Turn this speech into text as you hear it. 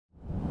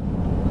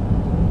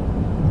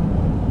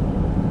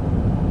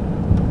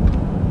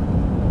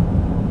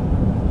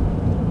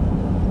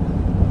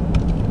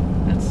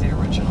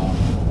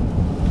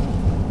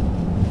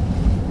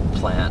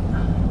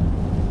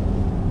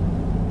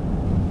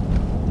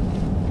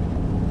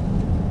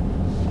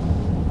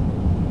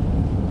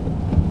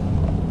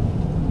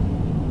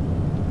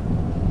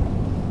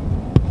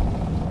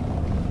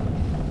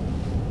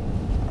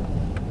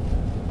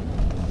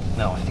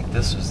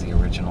this was the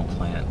original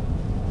plant.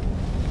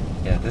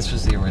 Yeah, this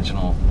was the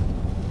original.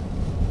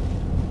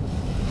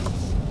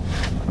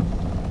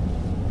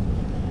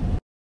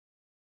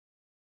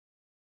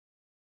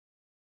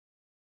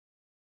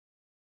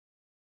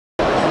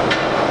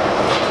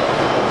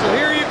 So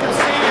here you can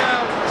see,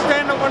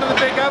 stand at one of the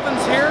big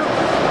ovens here.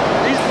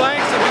 These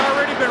blanks have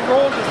already been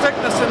rolled to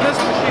thickness in this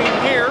machine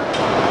here.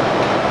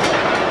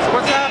 So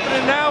what's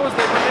happening now is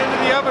they went into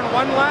the oven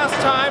one last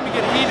time to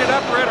get heated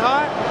up red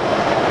hot.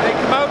 They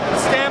come out and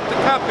stamp the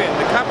cup in.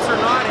 The cups are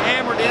not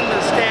hammered in,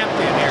 they're stamped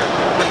in here,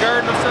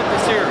 regardless of the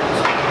series.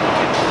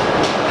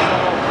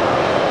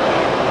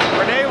 So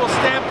Renee will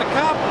stamp the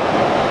cup.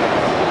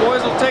 The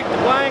boys will take the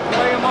blank,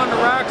 lay them on the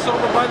racks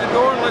over by the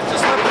door, and let's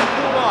just let them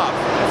cool off.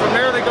 And from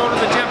there they go to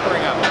the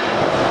tempering oven.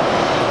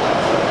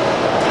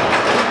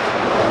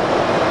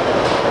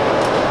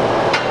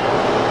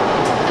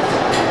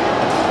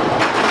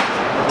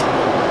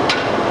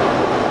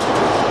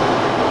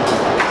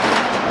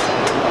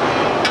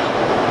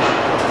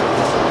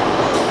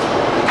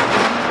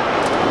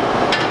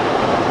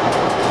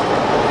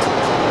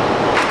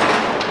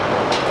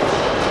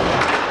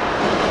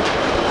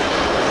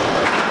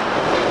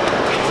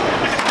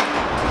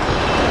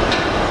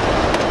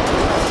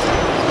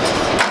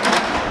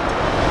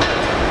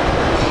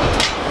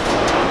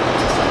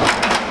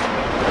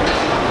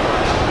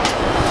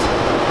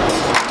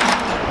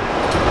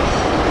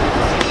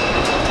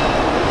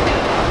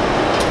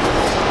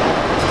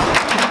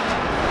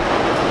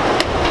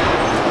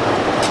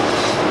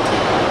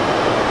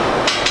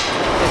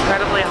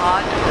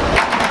 Hot.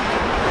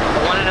 I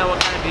want to know what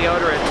kind of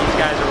deodorant these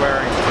guys are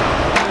wearing.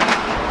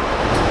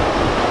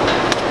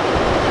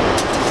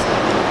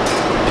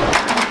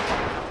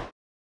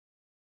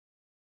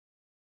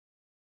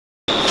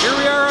 Here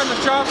we are on the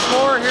shop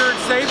floor here at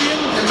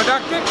Sabian in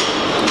Meductic,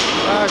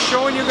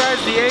 showing you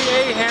guys the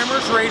AA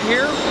hammers right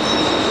here.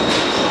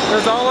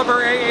 There's all of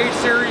our AA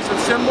series of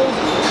cymbals.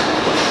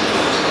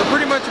 They're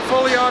pretty much a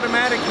fully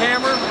automatic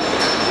hammer.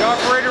 The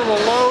operator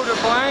will load a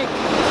blank,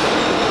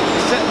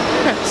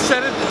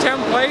 set it to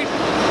template,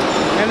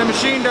 and the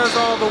machine does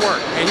all the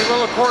work. And he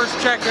will of course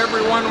check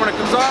every one when it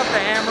comes off the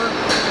hammer,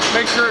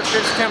 make sure it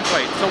fits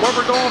template. So what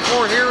we're going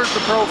for here is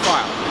the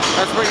profile.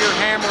 That's what your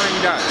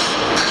hammering does.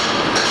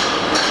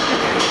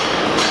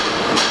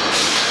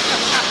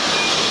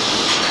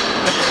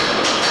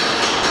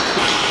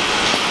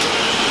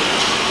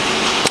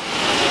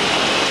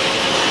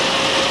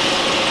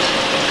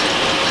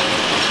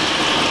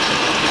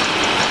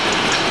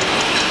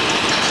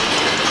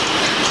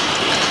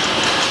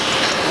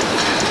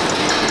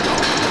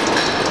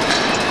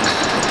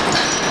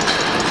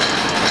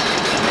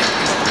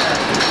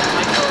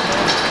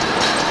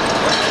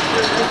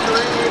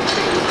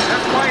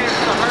 That's why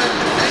it's the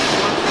hardest thing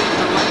once these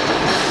are like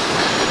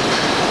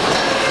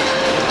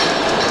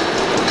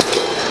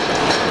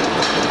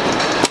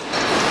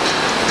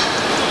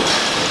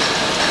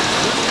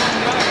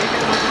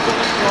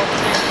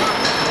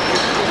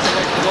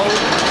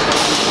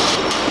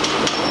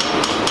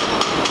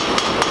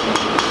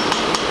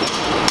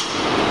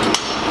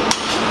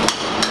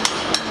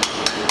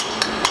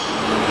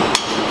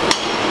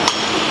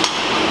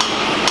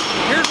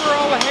here's where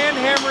all the hand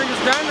hammering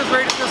is done, is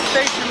right at this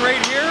station right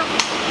here.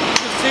 You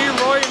can see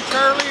Roy and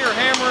Charlie are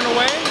hammering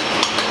away.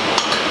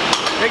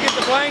 They get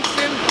the blanks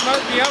in from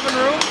out the oven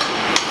room,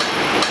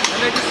 and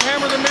they just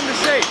hammer them into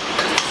shape.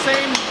 It's the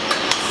same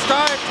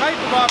type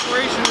of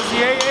operation as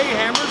the AA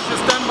hammers,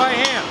 just done by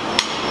hand.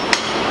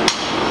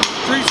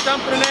 Tree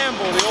stump and an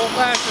anvil, the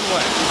old-fashioned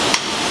way.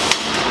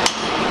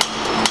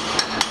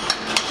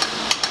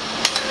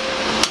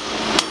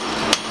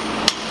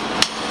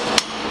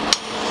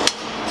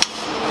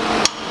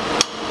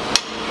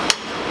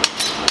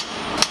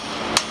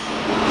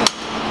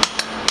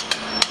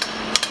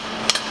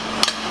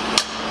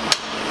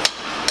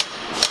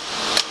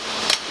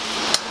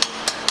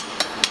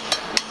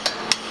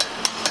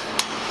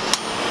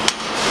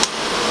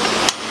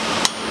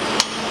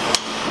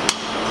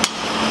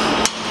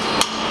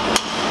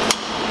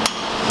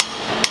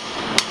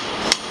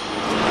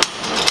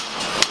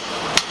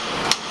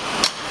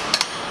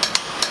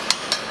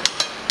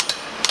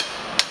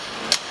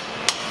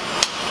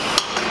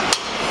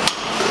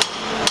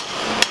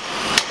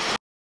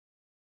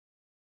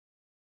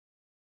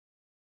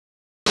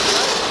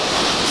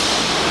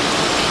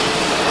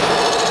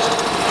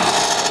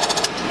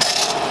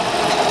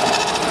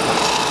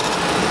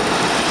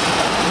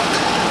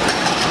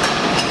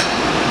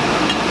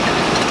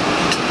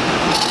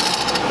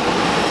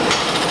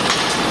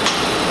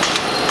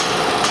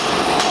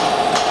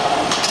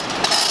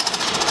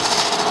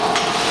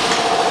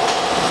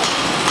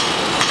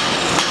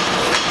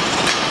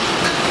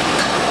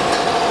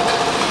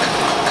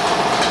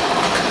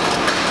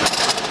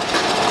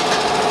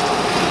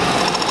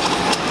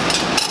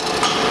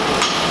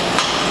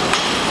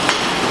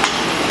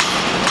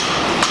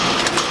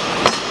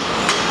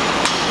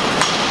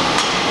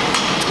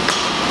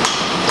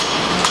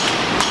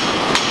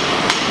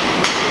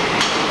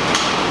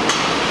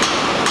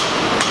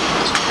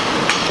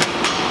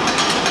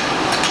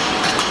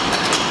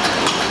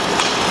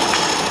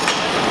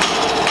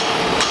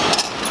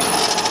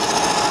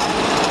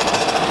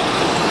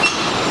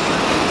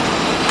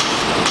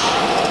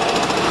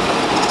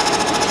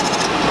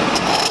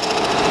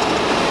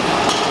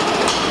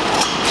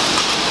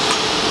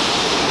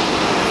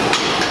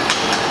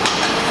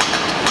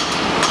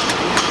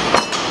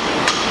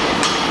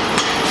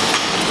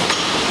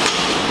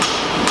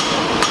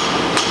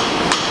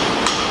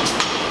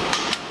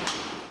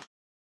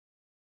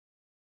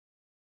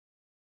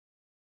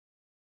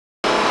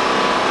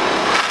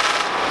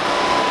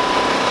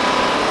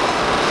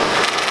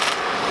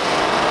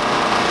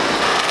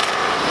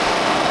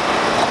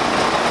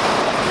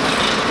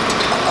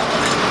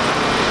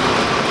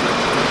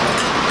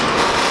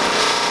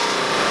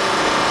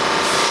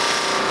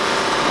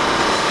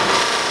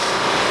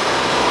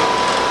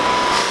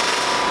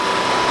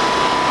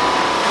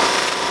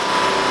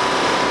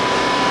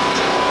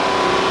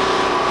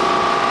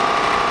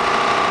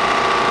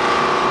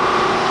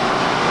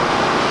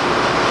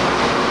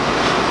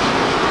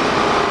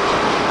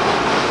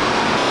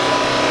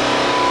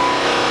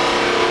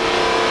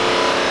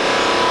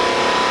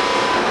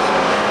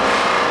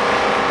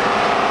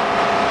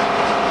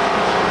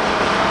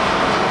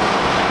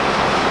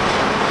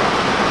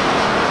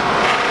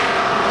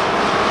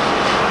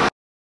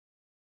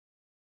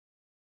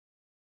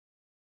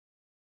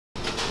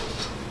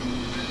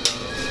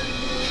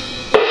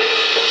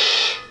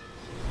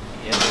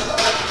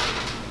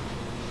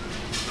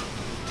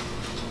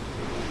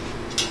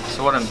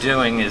 So what I'm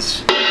doing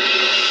is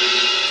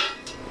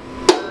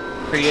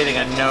creating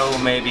a no,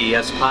 maybe,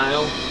 yes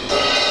pile.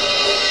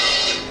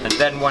 And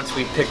then once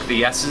we pick the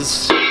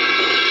yeses,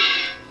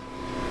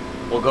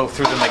 we'll go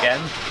through them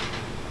again.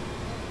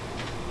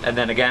 And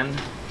then again,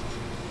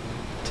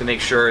 to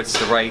make sure it's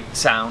the right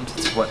sound.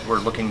 It's what we're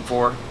looking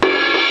for.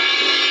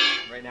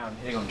 Right now I'm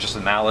hitting them just a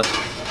mallet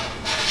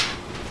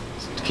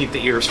to keep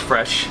the ears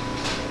fresh.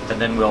 And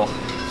then we'll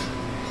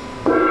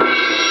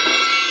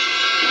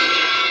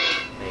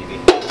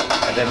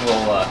and then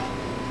we'll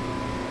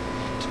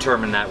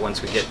determine that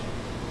once we get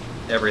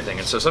everything.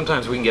 And so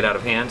sometimes we can get out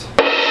of hand.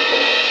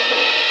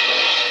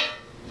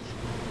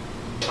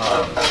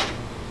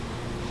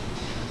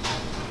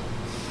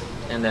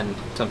 And then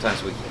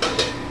sometimes we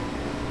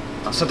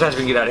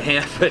can get out of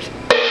hand, but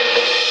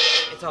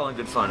it's all in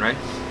good fun, right?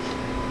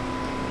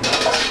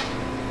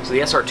 So the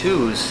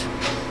SR2s,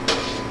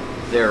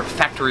 they're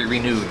factory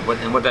renewed,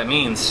 and what that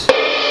means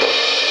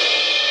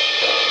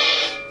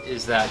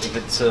is that if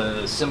it's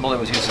a cymbal that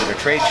was used at a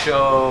trade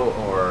show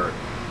or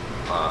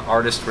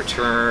artist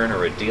return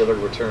or a dealer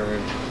return,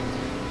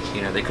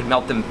 you know, they could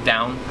melt them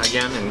down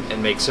again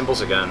and make cymbals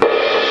again,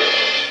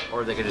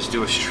 or they could just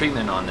do a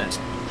treatment on it,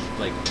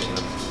 like, you know,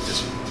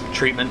 just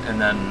treatment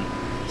and then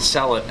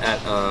sell it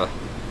at a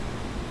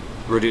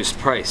reduced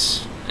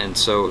price. And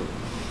so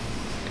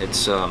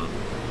it's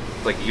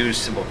like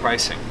used cymbal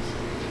pricing.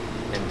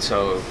 And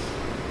so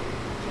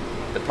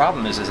the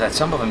problem is that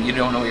some of them you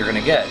don't know what you're going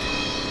to get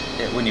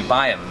when you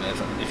buy them.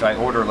 If I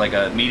order like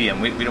a medium,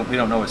 we don't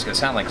know what it's going to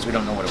sound like because we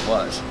don't know what it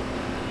was.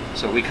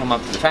 So we come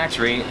up to the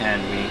factory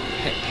and we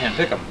hand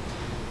pick them.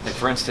 Like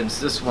for instance,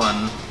 this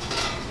one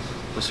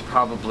was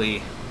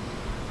probably,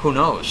 who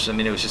knows? I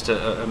mean, it was just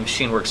a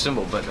machine work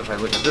cymbal. But if I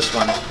look at this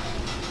one,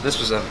 this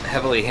was a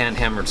heavily hand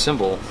hammered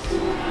cymbal.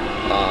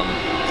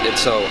 And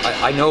so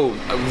I know,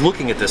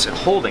 looking at this and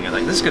holding it,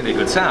 like this is going to be a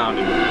good sound.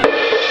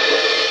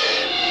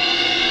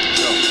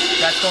 So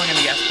that's going in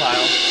the S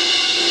pile.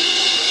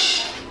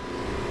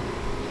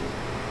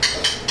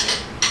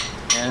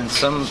 And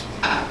some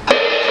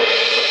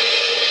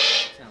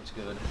sounds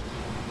good.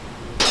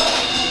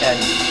 And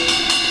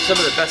some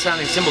of the best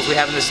sounding cymbals we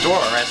have in the store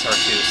are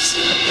SR2s.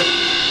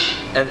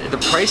 And the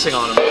pricing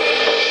on them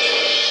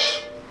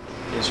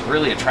is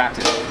really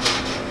attractive.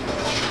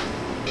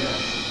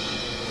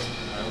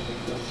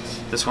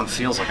 This one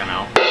feels like an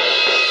O.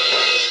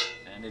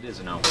 And it is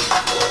an O.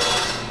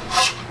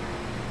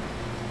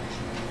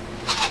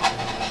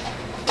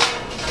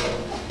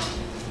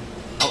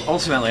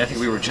 Ultimately, I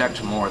think we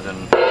reject more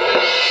than...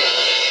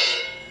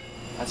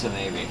 That's a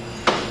maybe.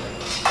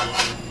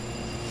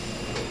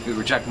 We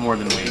reject more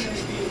than we...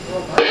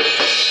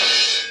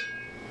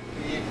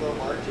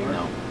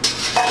 No.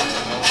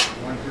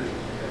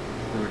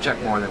 We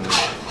reject more than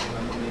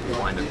we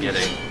wind up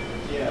getting.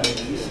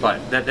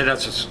 But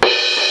that's just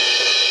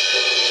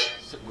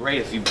great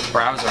if you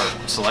browse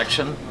our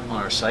selection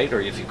on our site,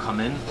 or if you come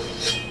in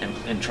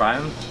and try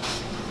them.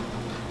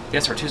 The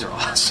SR2s are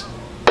awesome.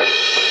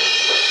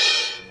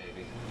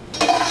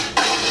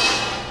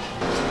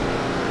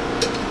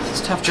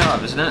 It's a tough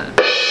job, isn't it?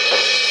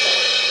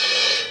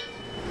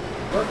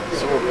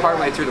 So we're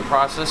partway through the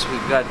process.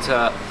 We've got,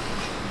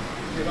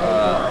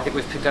 I think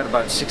we've picked out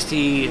about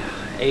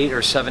 68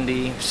 or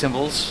 70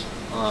 cymbals.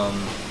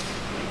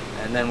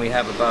 And then we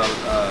have about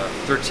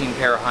 13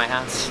 pair of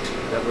hi-hats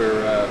that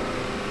we're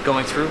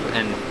going through,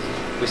 and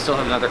we still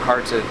have another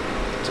cart to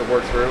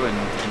work through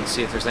and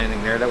see if there's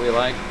anything there that we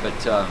like.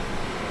 But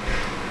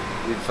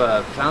we've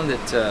found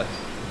that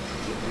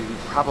we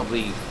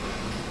probably,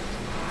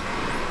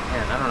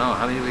 man, I don't know,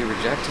 how many do we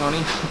reject,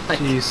 Tony? Like,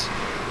 Jeez,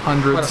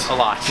 hundreds. A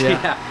lot,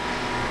 yeah.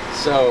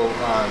 So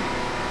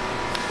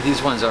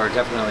these ones are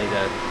definitely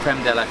the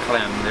creme de la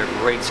creme. They're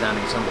great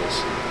sounding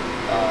cymbals.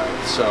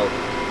 So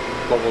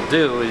what we'll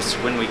do is,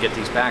 when we get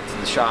these back to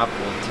the shop,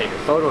 we'll take a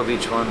photo of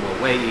each one,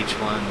 we'll weigh each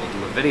one, we'll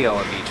do a video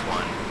of each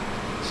one.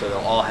 So they'll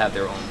all have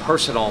their own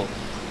personal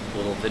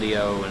little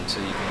video, and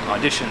so you can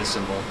audition the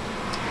cymbal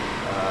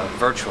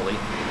virtually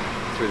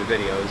through the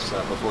videos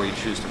before you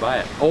choose to buy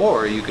it.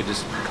 Or you could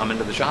just come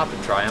into the shop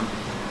and try them,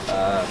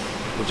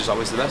 which is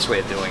always the best way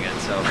of doing it.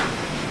 So,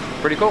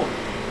 pretty cool.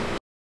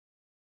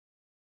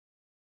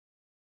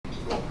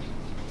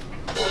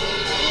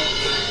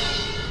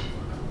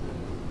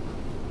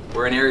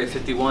 We're in Area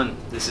 51.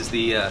 This is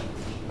the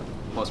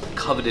most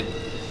coveted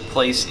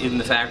place in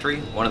the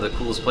factory, one of the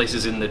coolest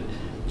places in the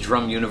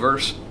drum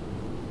universe.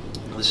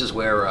 This is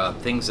where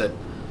things that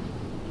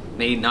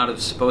may not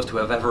have supposed to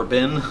have ever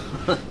been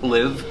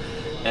live,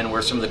 and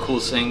where some of the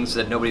coolest things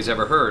that nobody's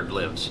ever heard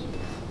lives.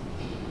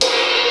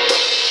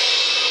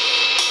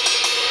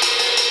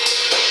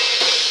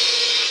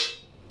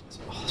 It's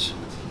awesome.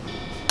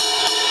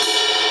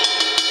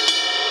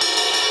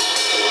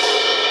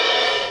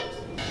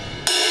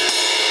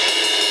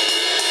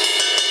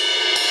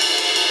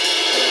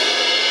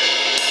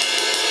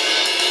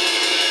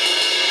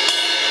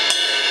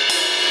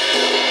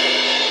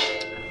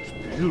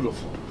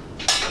 Beautiful.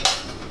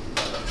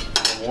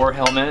 War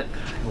helmet.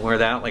 Wear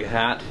that like a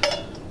hat.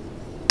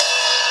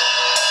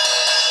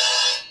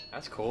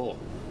 Cool.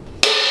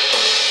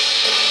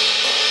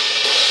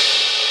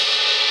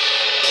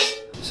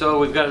 So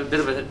we've got a bit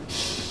of a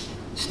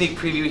sneak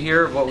preview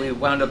here of what we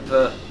wound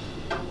up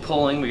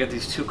pulling. We got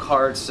these 2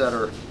 carts that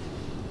are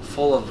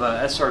full of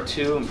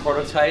SR2 and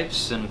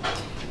prototypes, and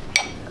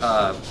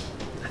I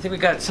think we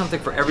got something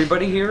for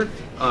everybody here.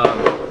 I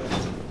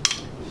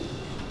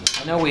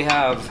know we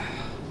have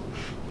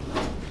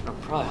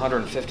probably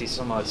 150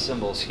 some odd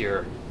cymbals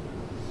here.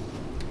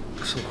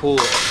 Some cool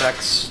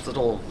effects,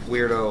 little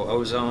weirdo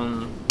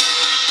ozone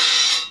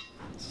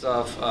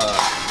stuff.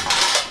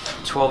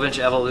 12-inch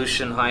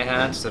Evolution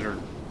hi-hats that are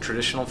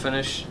traditional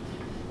finish.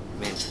 I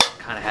mean,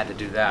 kind of had to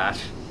do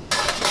that.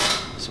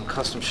 Some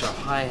custom shop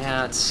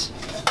hi-hats.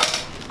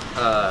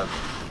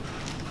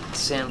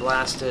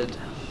 Sandblasted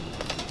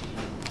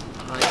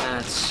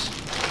hi-hats.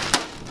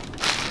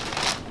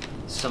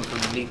 Some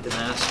from Meet the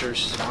Masters,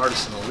 some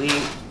Artisan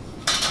Elite.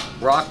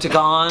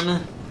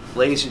 Roctagon,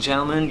 ladies and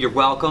gentlemen, you're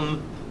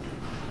welcome.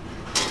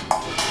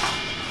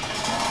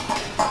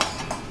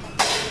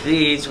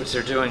 These, which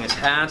they're doing as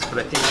hats, but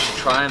I think you should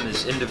try them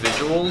as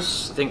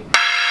individuals. I think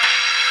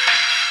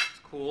it's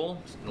cool,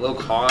 low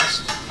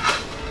cost.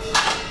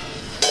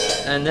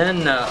 And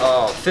then,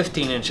 oh,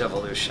 15-inch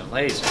Evolution.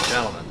 Ladies and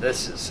gentlemen,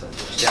 this is a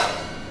gem.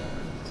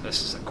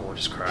 This is a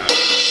gorgeous craft.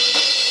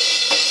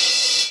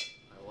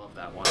 I love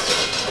that one.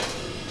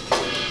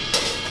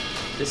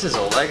 This is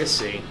a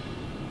Legacy.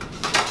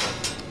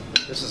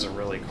 This is a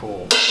really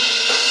cool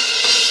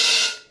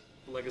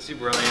Legacy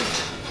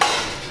Brilliant.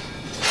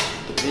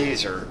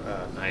 These are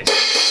nice.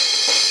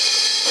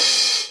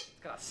 It's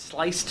got a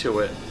slice to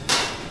it.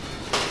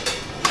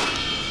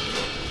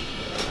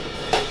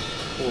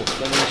 Cool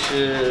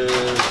finishes.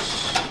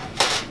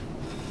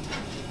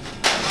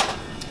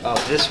 Oh,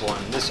 this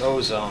one, this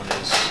ozone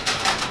is.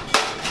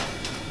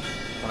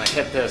 When I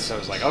hit this, I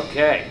was like,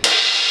 okay.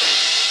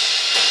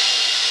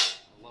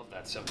 I love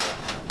that cymbal.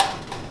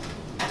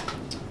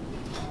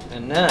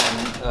 And then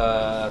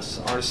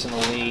some Artisan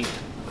Elite,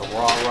 a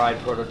Raw Ride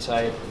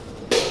prototype.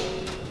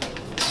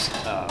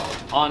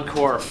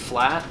 Encore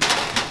flat.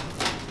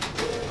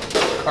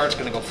 The cart's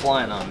gonna go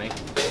flying on me.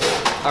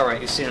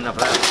 Alright, you've seen enough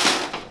of that.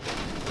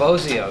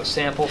 Bozio,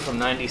 sample from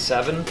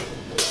 '97.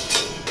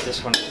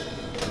 This one,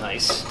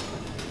 nice.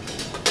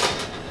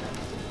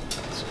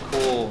 Some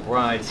cool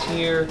rides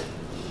here.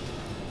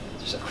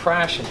 There's a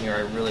crash in here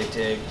I really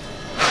dig.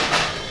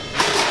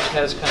 It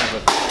has kind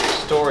of a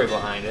story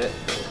behind it,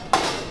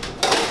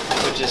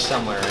 which is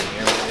somewhere in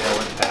here. Maybe I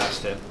went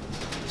past it.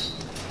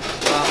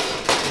 Well,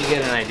 you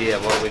get an idea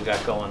of what we've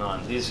got going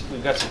on.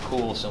 We've got some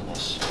cool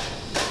cymbals.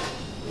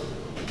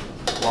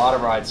 A lot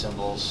of ride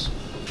cymbals.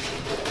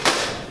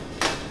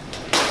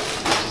 It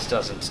just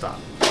doesn't stop.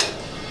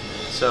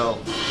 So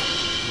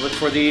look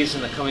for these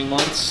in the coming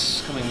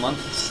months.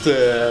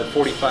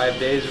 45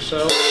 days or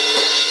so.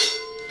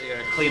 They're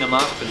gonna clean them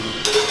up and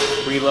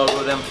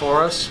relogo them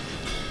for us.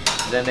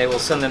 Then they will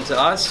send them to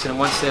us, and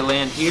once they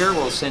land here,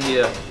 we'll send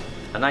you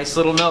a nice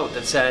little note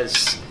that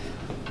says,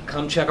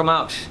 "Come check them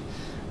out."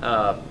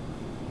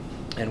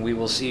 And we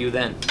will see you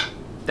then.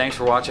 Thanks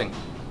for watching.